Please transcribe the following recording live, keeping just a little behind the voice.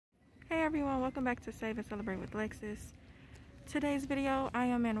Hey everyone, welcome back to Save and Celebrate with Lexus. Today's video, I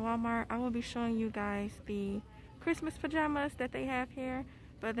am in Walmart. I will be showing you guys the Christmas pajamas that they have here.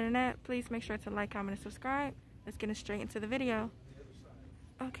 But other than that, please make sure to like, comment, and subscribe. Let's get straight into the video.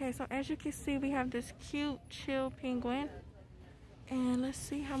 Okay, so as you can see, we have this cute chill penguin. And let's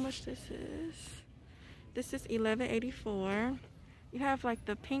see how much this is. This is $11.84. You have like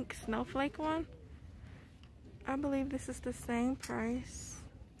the pink snowflake one. I believe this is the same price.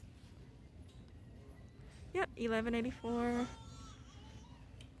 Yep, $11.84.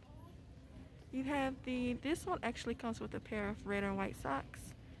 You have this one actually comes with a pair of red and white socks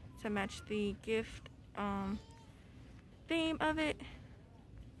to match the gift theme of it.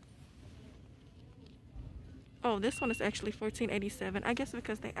 Oh, this one is actually $14.87. I guess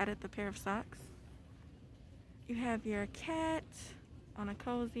because they added the pair of socks. You have your cat on a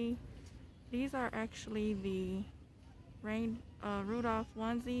cozy. These are actually the Rudolph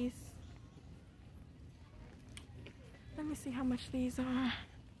onesies. Let me see how much these are.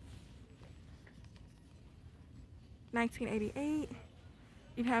 $19.88.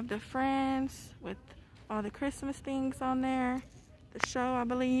 You have the Friends with all the Christmas things on there. The show, I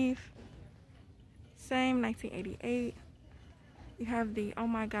believe. Same, $19.88. You have the Oh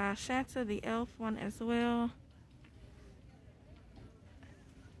My Gosh Santa, the elf one as well.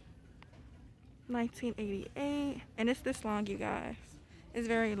 $19.88. And it's this long, you guys. It's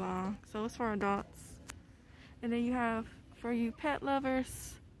very long, so it's for adults. And then you have, for you pet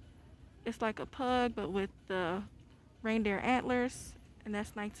lovers, it's like a pug but with the reindeer antlers, and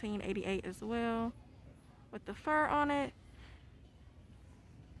that's $19.88 as well with the fur on it.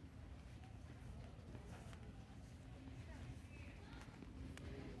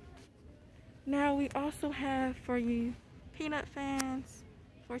 Now we also have, for you peanut fans,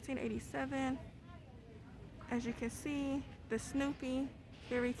 $14.87. As you can see, the Snoopy,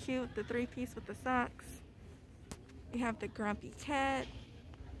 very cute, the 3-piece with the socks. You have the Grumpy Cat,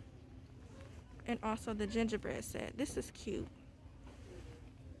 and also the gingerbread set. This is cute.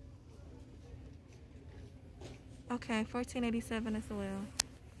 Okay, $14.87 as well.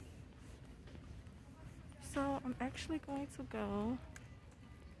 So I'm actually going to go.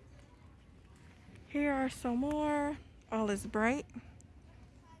 Here are some more. All is bright.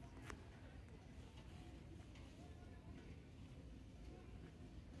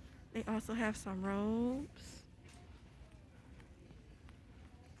 They also have some robes.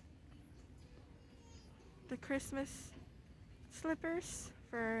 The Christmas slippers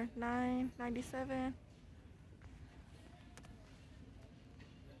for $9.97.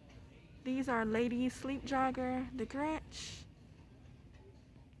 These are ladies sleep jogger, the Grinch.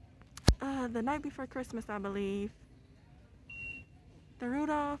 The Night Before Christmas, I believe. The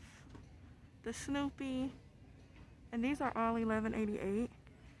Rudolph, the Snoopy, and these are all $11.88.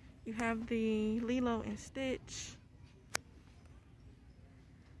 You have the Lilo and Stitch,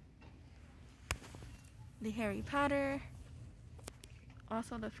 the Harry Potter,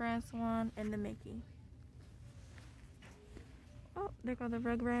 also the Friends one, and the Mickey. Oh, there go the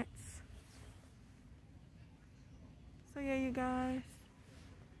Rugrats. So yeah, you guys,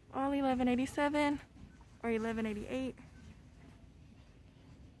 all $11.87 or $11.88.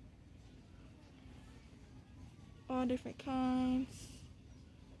 All different kinds.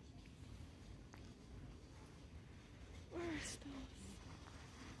 Where's those?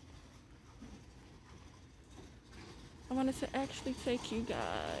 I wanted to actually take you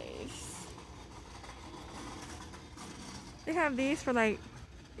guys. They have these for like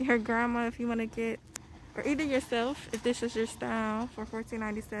your grandma if you want to get, or either yourself if this is your style, for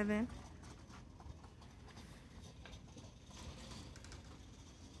 $14.97.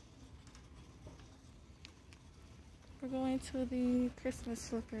 We're going to the Christmas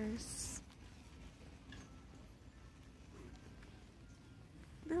slippers.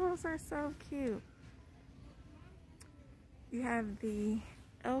 Those are so cute. You have the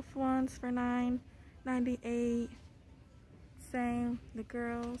elf ones for $9.98. Same, the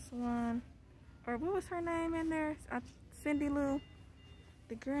girls one, or what was her name in there? Cindy Lou.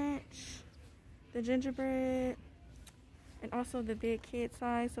 The Grinch, the gingerbread, and also the big kid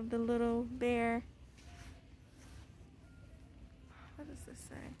size of the little bear. What does this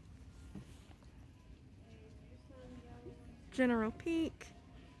say? General Peak,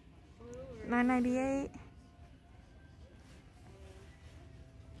 $9.98.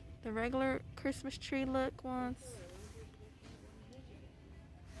 The regular Christmas tree look ones.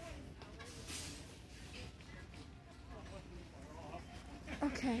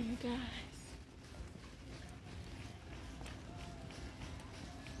 Okay, you guys.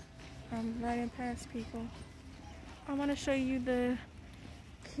 I'm riding past people. I want to show you the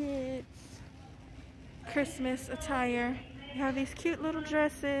kids Christmas attire. You have these cute little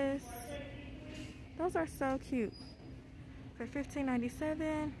dresses. Those are so cute. For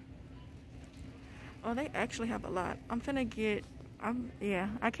 $15.97. Oh, they actually have a lot. Yeah,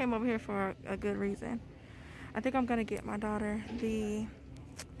 I came over here for a good reason. I think I'm gonna get my daughter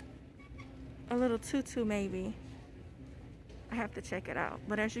a little tutu maybe. I have to check it out.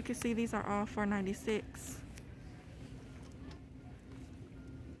 But as you can see, these are all $4.96.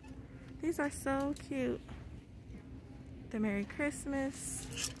 These are so cute. The Merry Christmas.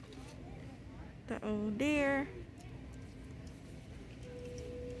 The Oh Dear.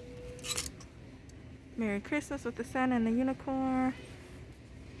 Merry Christmas with the Santa and the unicorn.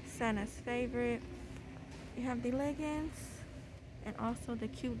 Santa's favorite. You have the leggings. And also the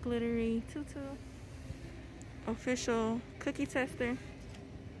cute glittery tutu. Official cookie tester.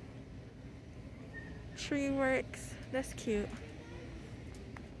 Tree works. That's cute.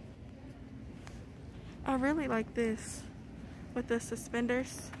 I really like this with the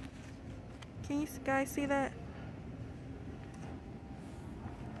suspenders. Can you guys see that?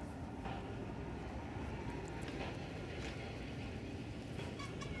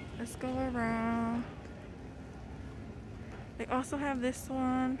 Let's go around. They also have this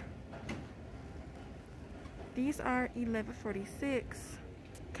one. These are $11.46.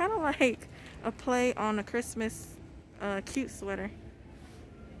 Kind of like a play on a Christmas cute sweater.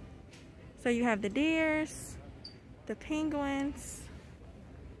 So you have the deers, the penguins,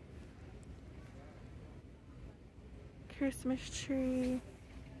 Christmas tree,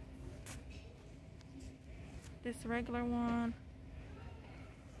 this regular one.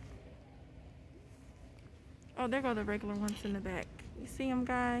 Oh, there go the regular ones in the back. You see them,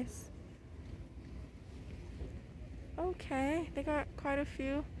 guys? Okay, they got quite a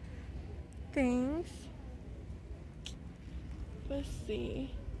few things. Let's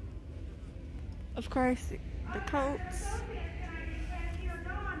see. Of course, the coats.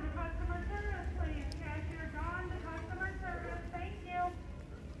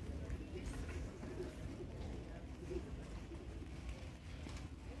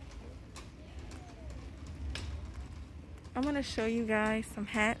 I'm gonna show you guys some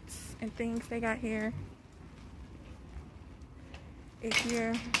hats and things they got here. If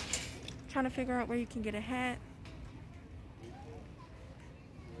you're trying to figure out where you can get a hat.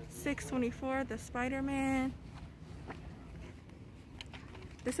 $6.24, the Spider-Man.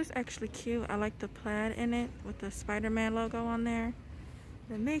 This is actually cute. I like the plaid in it with the Spider-Man logo on there.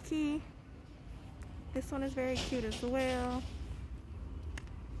 The Mickey. This one is very cute as well.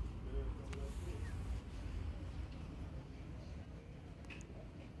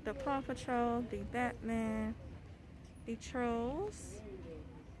 The Paw Patrol, the Batman, the Trolls,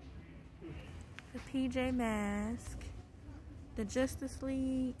 the PJ Mask, the Justice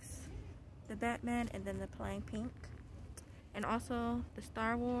Leagues, the Batman, and then the plain pink. And also the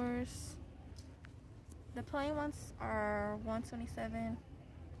Star Wars. The plain ones are $127.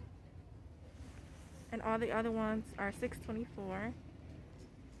 And all the other ones are $6.24.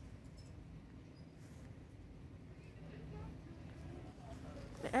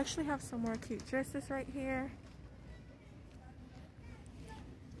 They actually have some more cute dresses right here.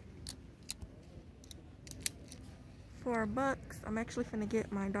 $4. I'm actually finna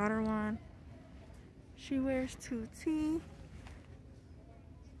get my daughter one. She wears 2T.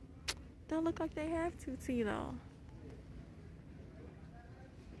 Don't look like they have 2T though.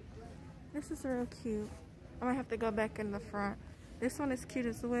 This is real cute. I might have to go back in the front. This one is cute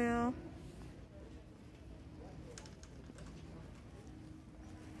as well.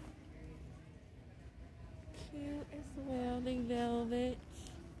 Cute as well, the velvet.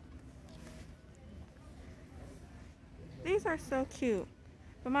 These are so cute.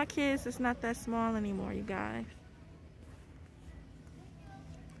 But my kids is not that small anymore, you guys.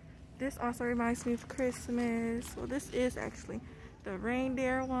 This also reminds me of Christmas. Well, this is actually the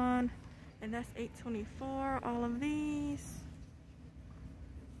reindeer one. And that's $8.24, all of these.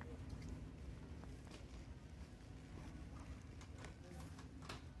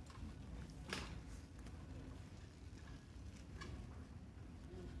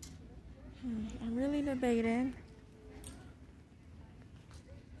 I'm really debating.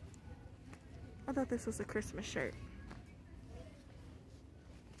 I thought this was a Christmas shirt.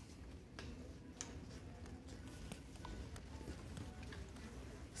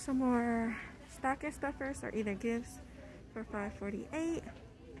 Some more stocking stuffers or either gifts for $5.48.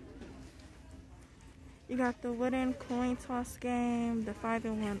 You got the wooden coin toss game, the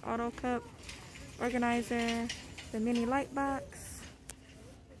 5-in-1 auto cup organizer, the mini light box,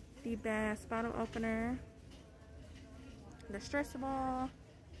 the bass bottle opener, the stress ball,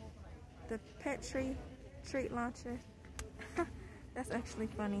 the pet tree treat launcher. That's actually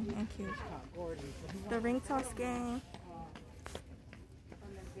funny and cute. The ring toss game.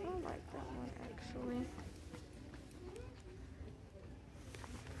 I like that one actually.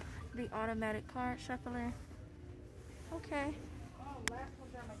 The automatic card shuffler. Okay. Last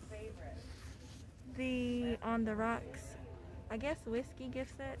ones are my favorite. The on the rocks, I guess whiskey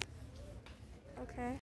gift set. Okay.